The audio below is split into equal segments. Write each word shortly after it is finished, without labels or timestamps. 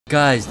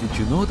Guys, did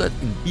you know that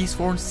in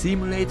Beastborn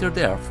Simulator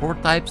there are 4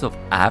 types of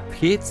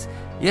aphids?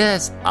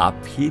 Yes,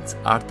 aphids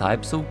are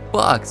types of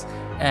bugs.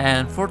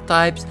 And 4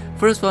 types.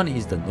 First one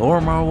is the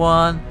normal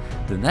one.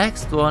 The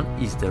next one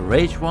is the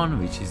rage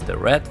one, which is the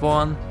red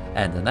one.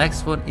 And the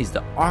next one is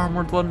the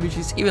armored one, which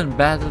is even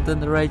better than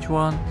the rage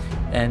one.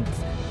 And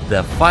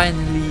the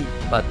finally,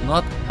 but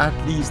not at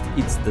least,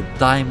 it's the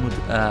diamond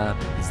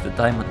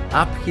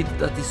aphid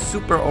that is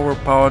super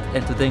overpowered.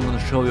 And today I'm going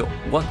to show you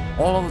what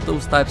all of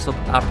those types of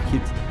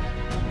aphid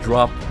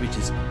drop, which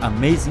is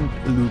amazing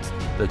loot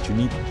that you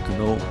need to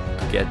know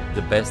to get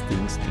the best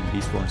things in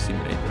Beastborn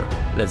Simulator.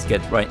 Let's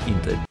get right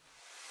into it.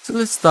 So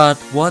let's start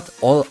what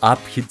all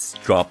aphids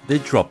drop. They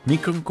drop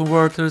Necron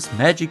converters,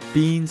 magic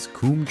beans,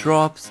 coom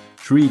drops,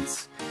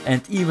 treats,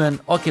 and even,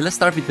 okay, let's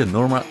start with the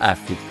normal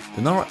aphid.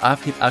 The normal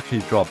aphid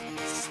actually drops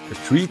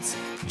treats,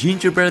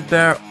 gingerbread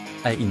bear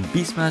in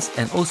Beastmas,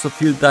 and also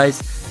field dice.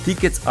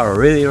 Tickets are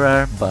really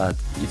rare, but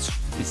it's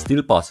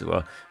still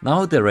possible.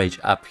 Now the rage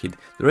aphid.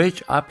 The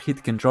rage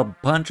aphid can drop a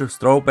bunch of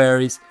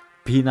strawberries,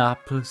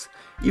 pineapples,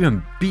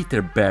 even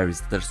bitter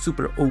berries that are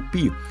super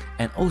OP,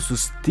 and also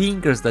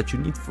stingers that you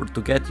need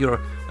to get your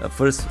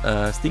first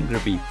stinger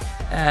bee,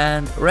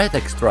 and red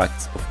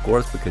extracts, of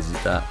course, because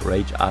it's the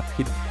rage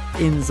aphid,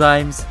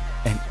 enzymes,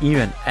 and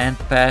even ant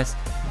pass,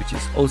 which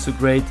is also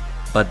great.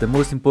 But the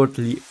most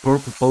importantly,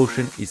 purple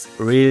potion is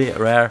really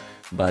rare,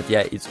 but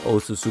yeah, it's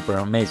also super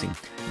amazing.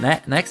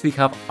 Next we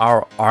have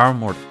our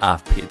armored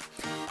aphid.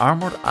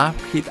 Armored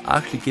aphid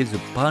actually gives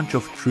a bunch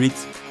of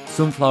treats,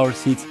 sunflower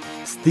seeds,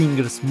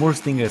 stingers, more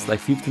stingers, like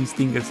 15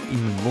 stingers,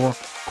 even more,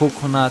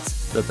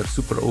 coconuts that are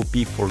super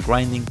OP for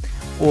grinding,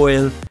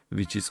 oil,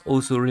 which is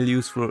also really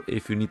useful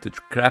if you need to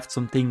craft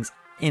some things,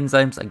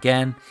 enzymes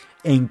again,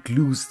 and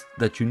glues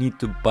that you need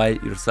to buy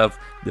yourself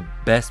the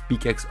best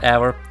pickaxe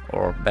ever,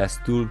 or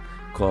best tool,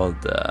 called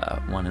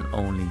one and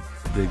only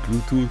the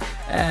glue tool,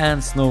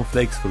 and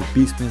snowflakes for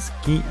Beastmas,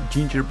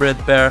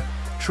 gingerbread bear,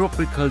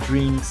 tropical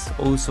drinks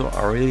also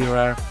are really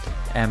rare.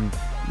 And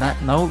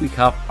now we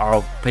have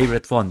our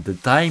favorite one, the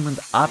Diamond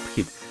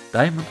Aphid.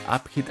 Diamond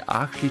Aphid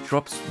actually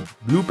drops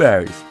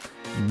blueberries,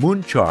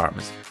 moon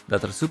charms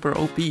that are super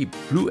OP,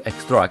 blue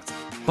extracts,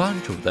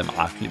 bunch of them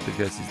actually,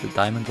 because it's the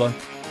diamond one.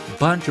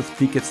 Bunch of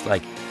tickets,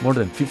 like more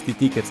than 50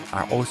 tickets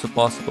are also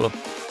possible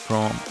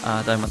from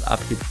Diamond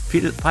Aphid.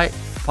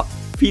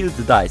 Field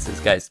dices,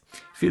 guys.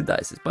 Field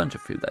dices, bunch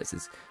of field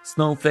dices.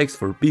 Snowflakes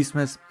for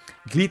Beastmas.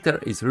 Glitter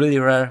is really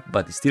rare,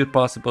 but it's still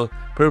possible.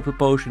 Purple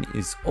potion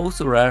is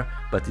also rare,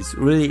 but it's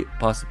really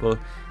possible.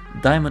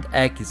 Diamond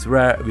egg is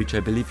rare, which I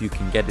believe you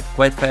can get it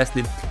quite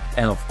fastly.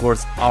 And of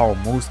course, our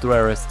most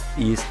rarest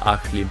is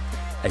actually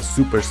a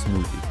super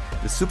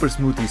smoothie. The super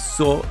smoothie is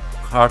so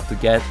hard to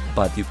get,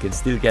 but you can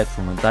still get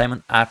from a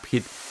diamond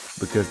aphid,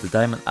 because the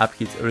diamond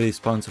aphid really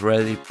spawns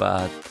rarely.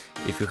 But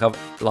if you have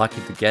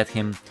lucky to get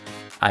him,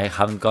 I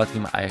haven't got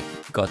him. I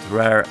got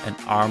rare and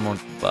armored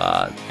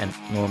and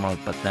normal,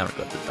 but never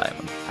got the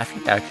diamond. I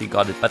think I actually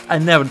got it, but I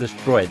never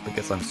destroyed it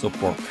because I'm so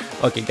poor.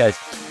 Okay guys,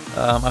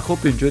 I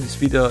hope you enjoyed this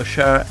video.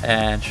 Share,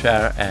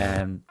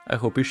 and I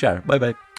hope you share. Bye bye.